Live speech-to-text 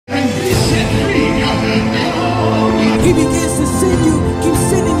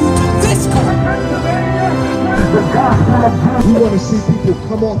want to see people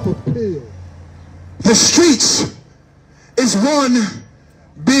come off of pills. The streets is one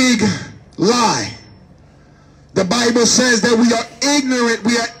big lie. The Bible says that we are ignorant,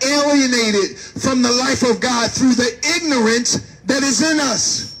 we are alienated from the life of God through the ignorance that is in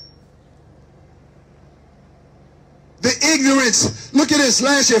us. The ignorance. Look at this.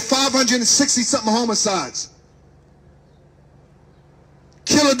 Last year, 560-something homicides.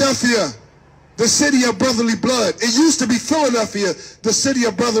 Philadelphia, the city of brotherly blood. It used to be Philadelphia, the city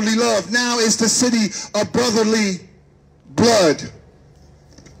of brotherly love. Now it's the city of brotherly blood.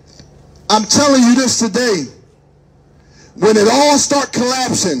 I'm telling you this today. When it all start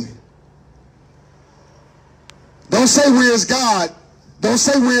collapsing, don't say, where is God? Don't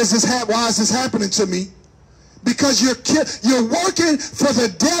say, why is this happening to me? Because you're working for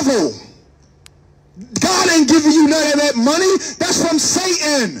the devil. God ain't giving you none of that money. That's from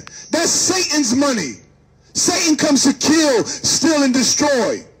Satan. That's Satan's money. Satan comes to kill, steal, and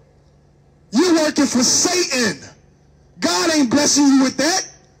destroy. You're working for Satan. God ain't blessing you with that.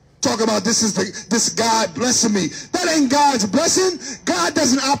 Talk about this God blessing me. That ain't God's blessing. God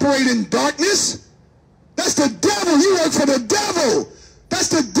doesn't operate in darkness. That's the devil. You work for the devil. That's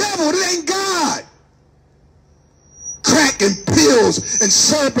the devil. That ain't God. Crack and pills and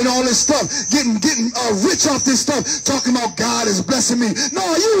syrup and all this stuff. Getting rich off this stuff. Talking about God is blessing me.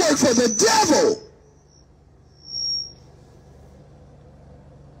 No, you work for the devil.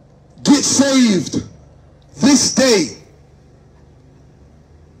 Get saved this day.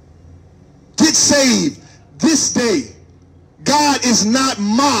 Get saved this day. God is not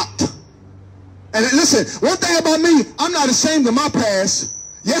mocked. And listen, one thing about me, I'm not ashamed of my past.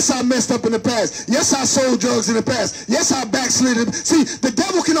 Yes, I messed up in the past. Yes, I sold drugs in the past. Yes, I backslid. See, the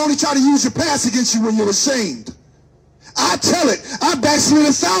devil can only try to use your past against you when you're ashamed. I tell it, I backslid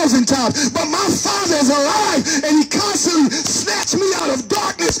 1,000 times, but my Father is alive, and he constantly snatched me out of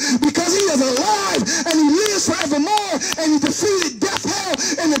darkness because he is alive, and he lives forevermore, and he defeated death, hell,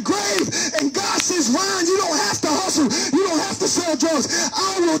 and the grave. And God says, Ryan, you don't have to hustle. You don't have to sell drugs.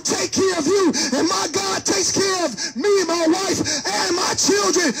 I will take care of you, and my God takes care of me and my wife and my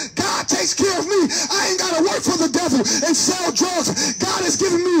children. God takes care of me. I ain't got to work for the devil and sell drugs. God has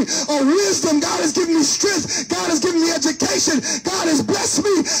given me a wisdom. God has given me strength. God has given me education. God has blessed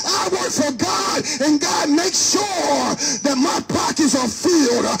me. I work for God, and God makes sure that my pockets are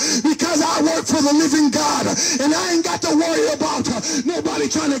filled because I work for the living God, and I ain't got to worry about nobody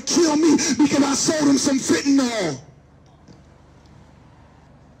trying to kill me because I sold them some fentanyl.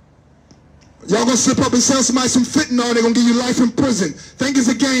 Y'all gonna slip up and sell somebody some fentanyl, they're gonna give you life in prison. Think it's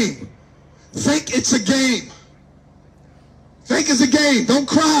a game. Think it's a game. Think it's a game. Don't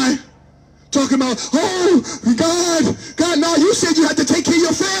cry. Talking about, oh, God, no, you said you had to take care of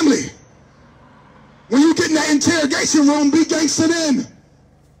your family. When you get in that interrogation room, be gangster then.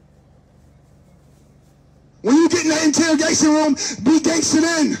 When you get in that interrogation room, be gangster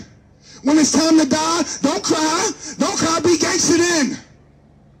then. When it's time to die, don't cry. Don't cry, be gangster then.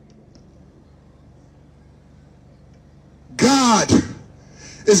 God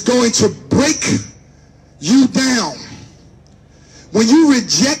is going to break you down. When you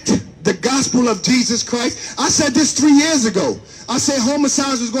reject the gospel of Jesus Christ, I said this 3 years ago. I said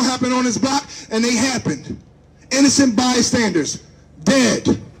homicides was going to happen on this block, and they happened. Innocent bystanders, dead.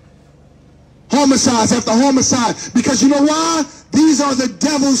 Homicides after homicide. Because you know why? These are the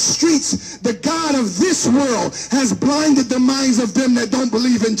devil's streets. The God of this world has blinded the minds of them that don't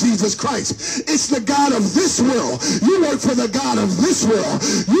believe in Jesus Christ. It's the God of this world. You work for the God of this world.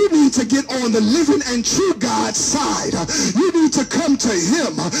 You need to get on the living and true God's side. You need to come to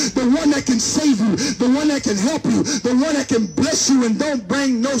him, the one that can save you, the one that can help you, the one that can bless you and don't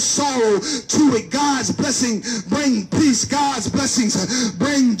bring no sorrow to it. God's blessing bring peace. God's blessings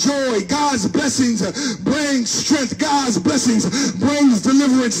bring joy. God's blessings bring strength. God's blessings brings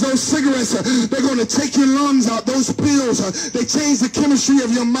deliverance. Those cigarettes, they're going to take your lungs out. Those pills, they change the chemistry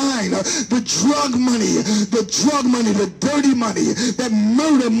of your mind. The drug money, the dirty money, that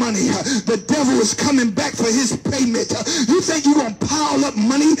murder money, the devil is coming back for his payment. You think you're going to pile up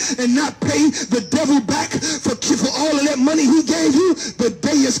money and not pay the devil back for all of that money he gave you? The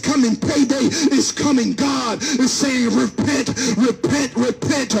day is coming. Payday is coming. God is saying, repent, repent,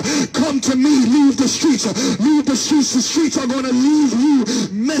 repent. Come to me. Leave the streets. Leave the streets. The streets are going to leave you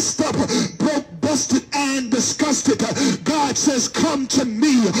messed up, broke, busted, and disgusted. God says, come to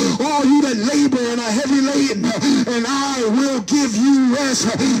me, all you that labor and are heavy laden, and I will give you rest.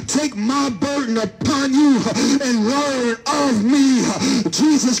 Take my burden upon you and learn of me.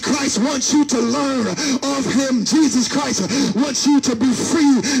 Jesus Christ wants you to learn of him. Jesus Christ wants you to be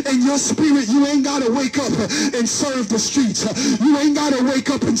free in your spirit. You ain't got to wake up and serve the streets. You ain't got to wake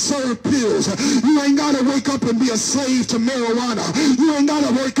up and serve pills. You ain't got to wake up and be a slave to marijuana. You ain't got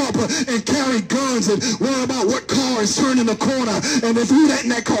to wake up and carry guns and worry about what car is turning the corner. And if who that in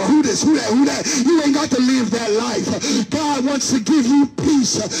that car, who this, who that. You ain't got to live that life. God wants to give you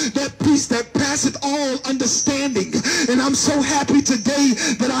peace that passeth all understanding. And I'm so happy today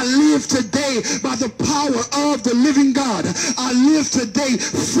that I live today by the power of the living God. I live today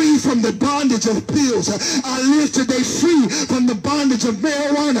free from the bondage of pills. I live today free from the bondage of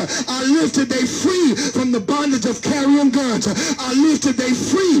marijuana. I live today free from the bondage of carrying guns. I live today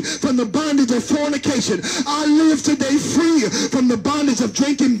free from the bondage of fornication. I live today free from the bondage of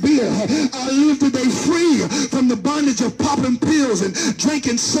drinking beer. I live today free from the bondage of popping pills and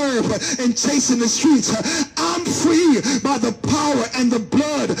drinking syrup and chasing the streets. I'm free by the power and the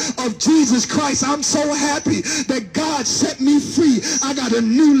blood of Jesus Christ. I'm so happy that God set me free. I got a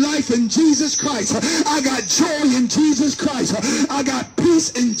new life in Jesus Christ. I got joy in Jesus Christ. I got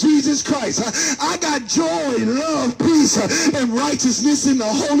peace in Jesus Christ. I got joy, love, peace, and righteousness in the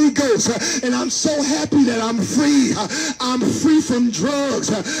Holy Ghost. And I'm so happy that I'm free. I'm free from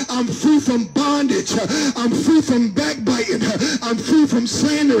drugs. I'm free from bondage. I'm free from backbiting. I'm free from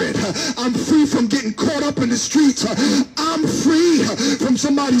slandering. I'm free from getting caught up in the streets. I'm free from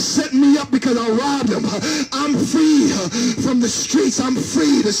somebody setting me up because I robbed them. I'm free from the streets. I'm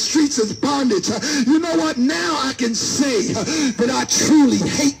free. The streets is bondage. You know what? Now I can say that I truly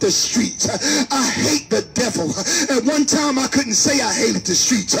hate the streets. I hate the devil. At one time I couldn't say I hated the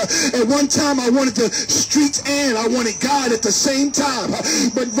streets. At one time I wanted the streets and I wanted God at the same time.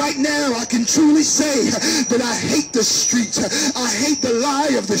 But right now I can truly say that I hate the streets. I hate the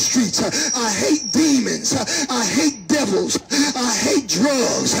lie of the streets. I hate demons. I hate devils. I hate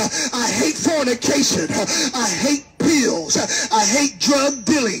drugs. I hate fornication. I hate pills. I hate drug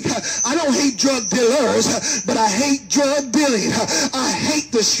dealing. I don't hate drug dealers, but I hate drug dealing. I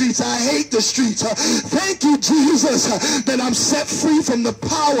hate the streets. I hate the streets. Thank you, Jesus, that I'm set free from the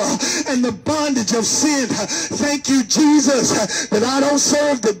power and the bondage of sin. Thank you, Jesus, that I don't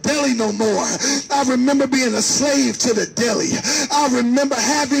serve the deli no more. I remember being a slave to the deli. I remember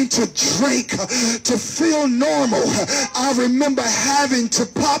having to drink to feel normal. I remember having to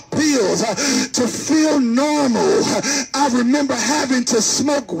pop pills to feel normal. I remember having to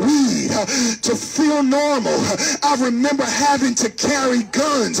smoke weed to feel normal. I remember having to carry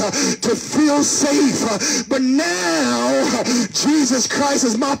guns to feel safe. But now Jesus Christ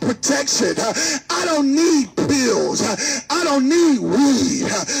is my protection. I don't need pills. I don't need weed.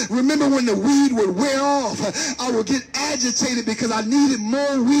 Remember when the weed would wear off, I would get agitated because I needed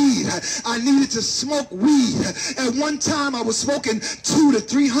more weed. I needed to smoke weed. At one time I was smoking $200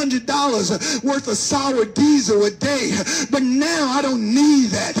 to $300 worth of sour diesel a day. But now I don't need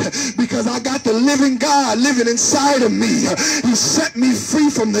that because I got the living God living inside of me. He set me free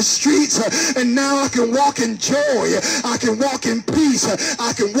from the streets, and now I can walk in joy. I can walk in peace.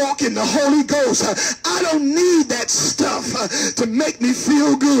 I can walk in the Holy Ghost. I don't need that stuff to make me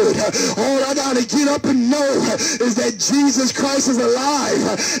feel good. All I got to get up and know is that Jesus Christ is alive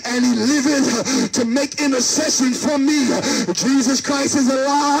and he liveth to make intercession for me. Jesus Christ is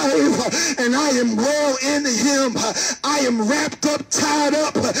alive and I am well in him. I am wrapped up, tied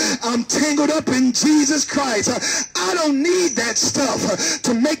up. I'm tangled up in Jesus Christ. I don't need that stuff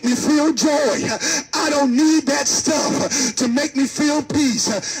to make me feel joy. I don't need that stuff to make me feel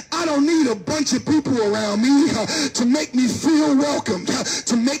peace. I don't need a bunch of people around me to make me feel welcomed,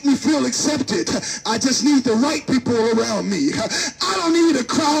 to make me feel accepted. I just need the right people around me. I don't need a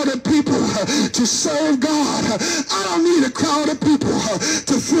crowd of people to serve God. I don't need a crowd of people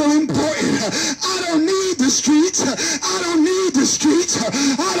to feel important. I don't need the streets. I don't need the streets.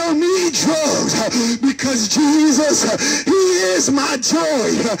 I don't need drugs because Jesus, he is my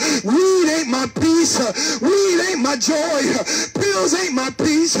joy. Weed ain't my peace. Weed ain't my joy. Pills ain't my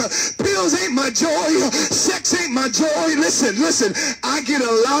peace. Pills ain't my joy. Sex ain't my joy. Listen, I get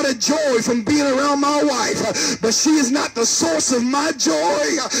a lot of joy from being around my wife, but she is not the source of my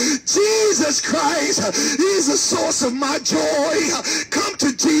joy. Jesus Christ, he's the source of my joy. Come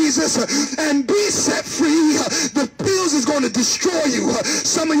to Jesus and be set free. The pills is going to destroy you.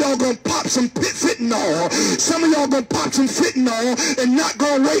 Some of y'all going to pop some fentanyl. Some of y'all going to pop some fentanyl and not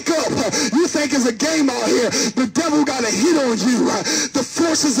going to wake up. You think it's a game out here. The devil got a hit on you. The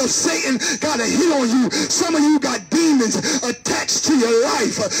forces of Satan got a hit on you. Some of you got demons attached to your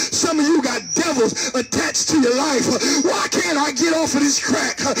life. Some of you got devils attached to your life. Why can't I get off of this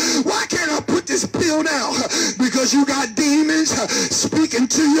crack? Why can't I put this pill down? Because you got demons speaking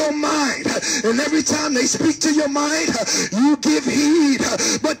to your mind. And every time they speak to your mind, you give heed.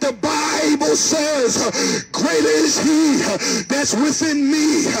 But the Bible says, greater is he that's within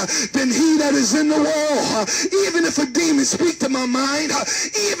me than he that is in the world. Even if a demon speak to my mind,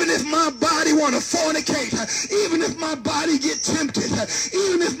 even if my body want to fornicate, even if my body get tempted,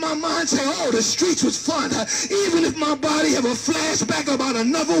 even if my mind say, oh, the streets was fun, even if my body have a flashback about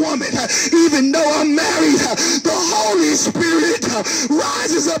another woman, even though I'm married, the Holy Spirit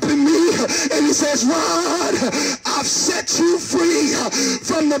rises up in me and he says, Rod, I've set you free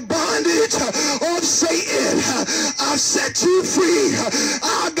from the bondage of Satan. I've set you free.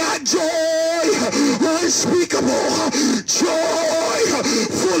 I got joy unspeakable, joy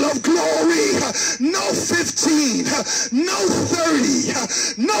full of glory. No 15, no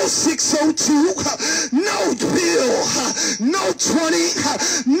 30, no 602, no bill, no 20,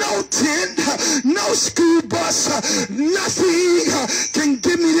 no 10, no school bus. Nothing can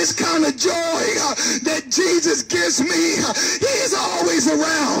give me this kind of joy that Jesus gives me. He's always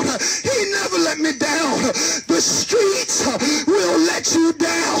around. He never let me down. The streets will let you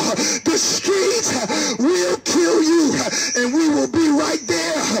down. The streets will kill you, and we will be right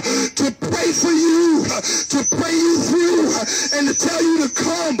there to pray for you, to pray you through, and to tell you to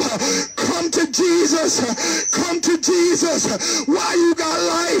come to Jesus, come to Jesus. While you got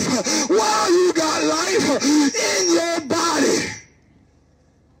life, while you got life in your body.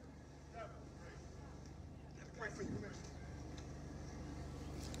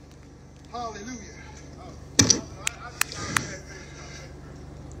 Hallelujah.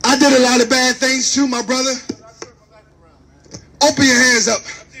 I did a lot of bad things too, my brother. Open your hands up.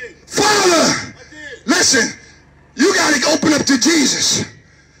 Father, listen, you got to open up to Jesus.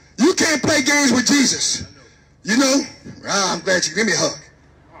 You can't play games with Jesus. You know? I'm glad you give me a hug.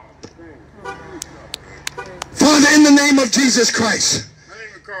 Father, in the name of Jesus Christ,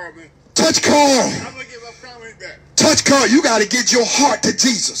 touch Carl. Touch Carl. You got to get your heart to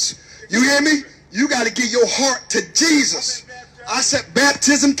Jesus. You hear me? You got to get your heart to Jesus. I said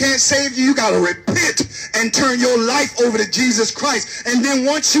baptism can't save you. You got to repent and turn your life over to Jesus Christ. And then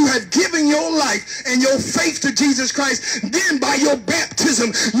once you have given your life and your faith to Jesus Christ, then by your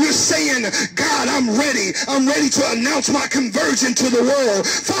baptism, you're saying, God, I'm ready. I'm ready to announce my conversion to the world.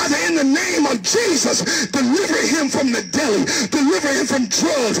 Father, in the name of Jesus, deliver him from the deli. Deliver him from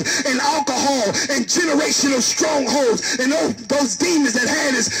drugs and alcohol and generational strongholds and those demons that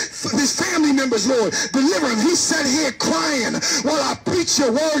had his family members, Lord. Deliver him. He sat here crying while I preach your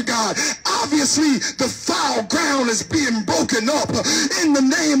word, God. Obviously, the foul ground is being broken up in the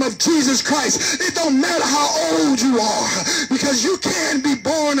name of Jesus Christ. It don't matter how old you are, because you can be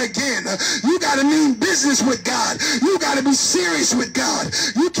born again. You got to mean business with God. You got to be serious with God.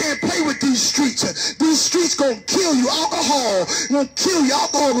 You can't play with these streets. These streets gonna kill you. Alcohol gonna kill you.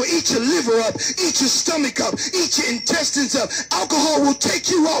 Alcohol will eat your liver up, eat your stomach up, eat your intestines up. Alcohol will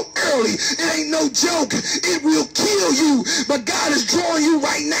take you out early. It ain't no joke. It will kill you. But God is drawing you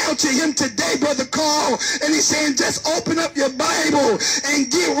right now to him today, Brother Carl. And he's saying, just open up your Bible and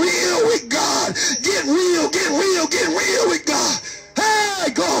get real with God. Get real, get real, get real with God.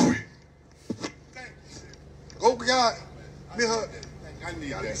 Hey, glory. Go, God. Give me a hug. I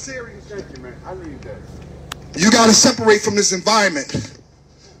need that. Serious. Thank you, man. I need that. You got to separate from this environment.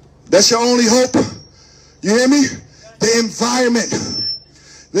 That's your only hope. You hear me? The environment.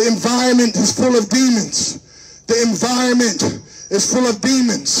 The environment is full of demons. The environment is full of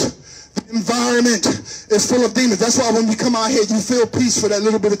demons. The environment is full of demons. That's why when we come out here, you feel peace for that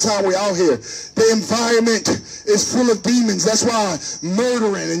little bit of time we're out here. The environment is full of demons. That's why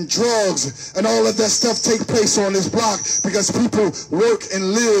murdering and drugs and all of that stuff take place on this block, because people work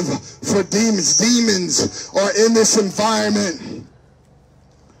and live for demons. Demons are in this environment.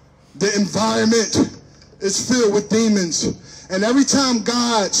 The environment is filled with demons. And every time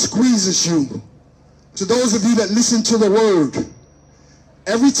God squeezes you, to those of you that listen to the word,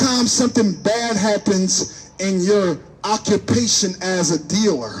 every time something bad happens in your occupation as a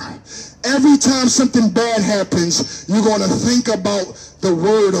dealer, every time something bad happens, you're going to think about the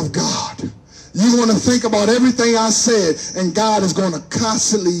word of God. You're going to think about everything I said, and God is going to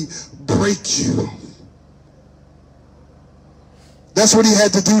constantly break you. That's what he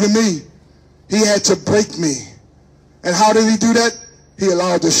had to do to me. He had to break me. And how did he do that? He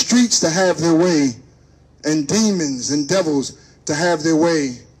allowed the streets to have their way and demons and devils to have their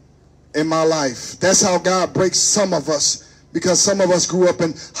way in my life. That's how God breaks some of us, because some of us grew up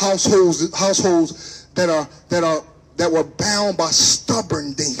in households that were bound by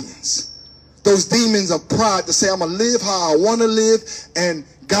stubborn demons. Those demons of pride to say, I'm going to live how I want to live, and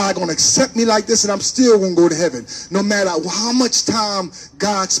God going to accept me like this, and I'm still going to go to heaven. No matter how much time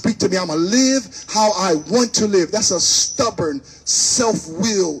God speak to me, I'm going to live how I want to live. That's a stubborn,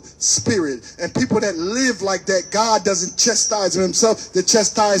 self-willed spirit. And people that live like that, God doesn't chastise himself. The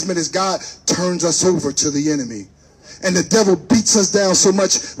chastisement is God turns us over to the enemy. And the devil beats us down so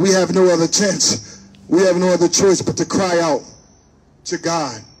much, we have no other chance. We have no other choice but to cry out to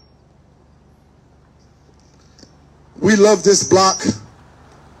God. We love this block.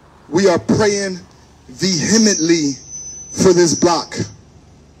 We are praying vehemently for this block,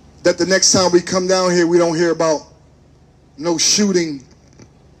 that the next time we come down here, we don't hear about no shooting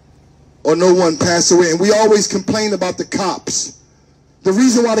or no one passed away. And we always complain about the cops. The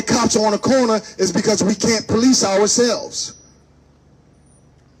reason why the cops are on the corner is because we can't police ourselves.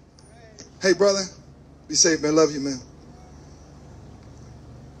 Hey, brother, be safe, man. Love you, man.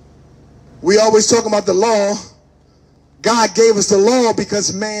 We always talk about the law. God gave us the law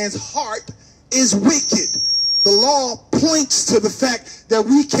because man's heart is wicked. The law points to the fact that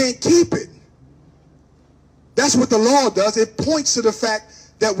we can't keep it. That's what the law does. It points to the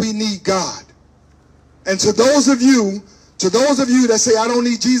fact that we need God. And to those of you that say, I don't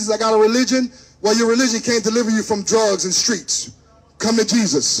need Jesus, I got a religion, well, your religion can't deliver you from drugs and streets. Come to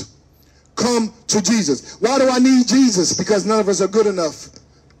Jesus. Come to Jesus. Why do I need Jesus? Because none of us are good enough.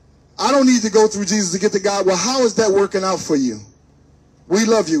 I don't need to go through Jesus to get to God. Well, how is that working out for you? We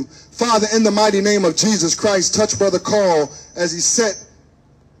love you. Father, in the mighty name of Jesus Christ, touch Brother Carl as he sat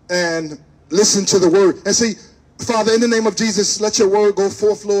and listened to the word. And see, Father, in the name of Jesus, let your word go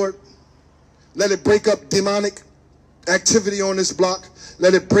forth, Lord. Let it break up demonic activity on this block.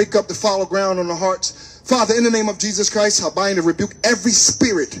 Let it break up the fallow ground on the hearts. Father, in the name of Jesus Christ, I bind and rebuke every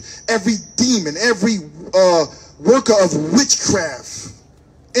spirit, every demon, every worker of witchcraft.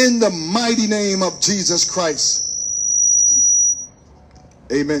 In the mighty name of Jesus Christ.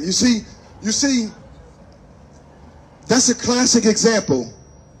 Amen. You see, that's a classic example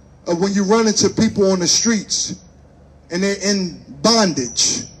of when you run into people on the streets and they're in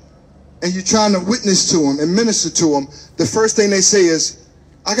bondage and you're trying to witness to them and minister to them. The first thing they say is,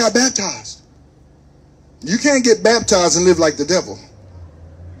 I got baptized. You can't get baptized and live like the devil.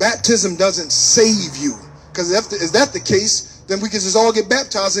 Baptism doesn't save you. Because if that's the case, then we can just all get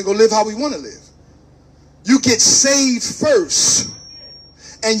baptized and go live how we want to live. You get saved first.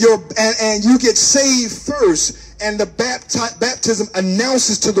 And you get saved first. And the baptism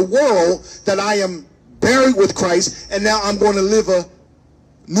announces to the world that I am buried with Christ. And now I'm going to live a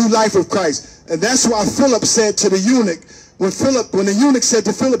new life with Christ. And that's why Philip said to the eunuch, when the eunuch said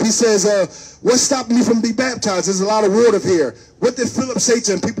to Philip, he says, what's stopping me from being baptized? There's a lot of water here. What did Philip say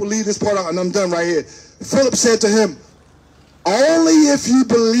to him? People leave this part out and I'm done right here. Philip said to him, only if you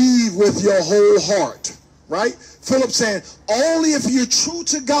believe with your whole heart, right? Philip saying, only if you're true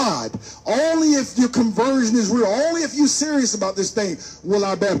to God, only if your conversion is real, only if you're serious about this thing will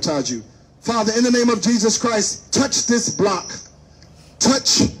I baptize you. Father, in the name of Jesus Christ, touch this block.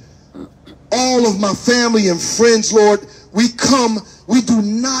 Touch all of my family and friends, Lord. We do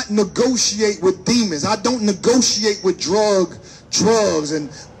not negotiate with demons. I don't negotiate with drugs and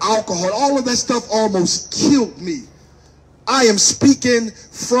alcohol. All of that stuff almost killed me. I am speaking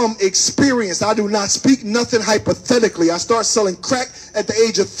from experience. I do not speak nothing hypothetically. I started selling crack at the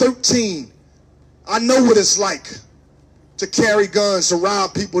age of 13. I know what it's like to carry guns, to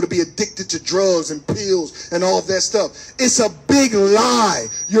rob people, to be addicted to drugs and pills and all of that stuff. It's a big lie.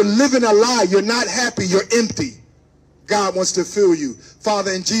 You're living a lie. You're not happy. You're empty. God wants to fill you.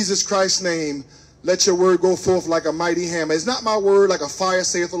 Father, in Jesus Christ's name, let your word go forth like a mighty hammer. Is not my word like a fire,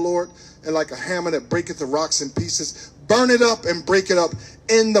 saith the Lord, and like a hammer that breaketh the rocks in pieces? Burn it up and break it up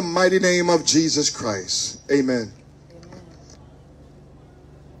in the mighty name of Jesus Christ. Amen.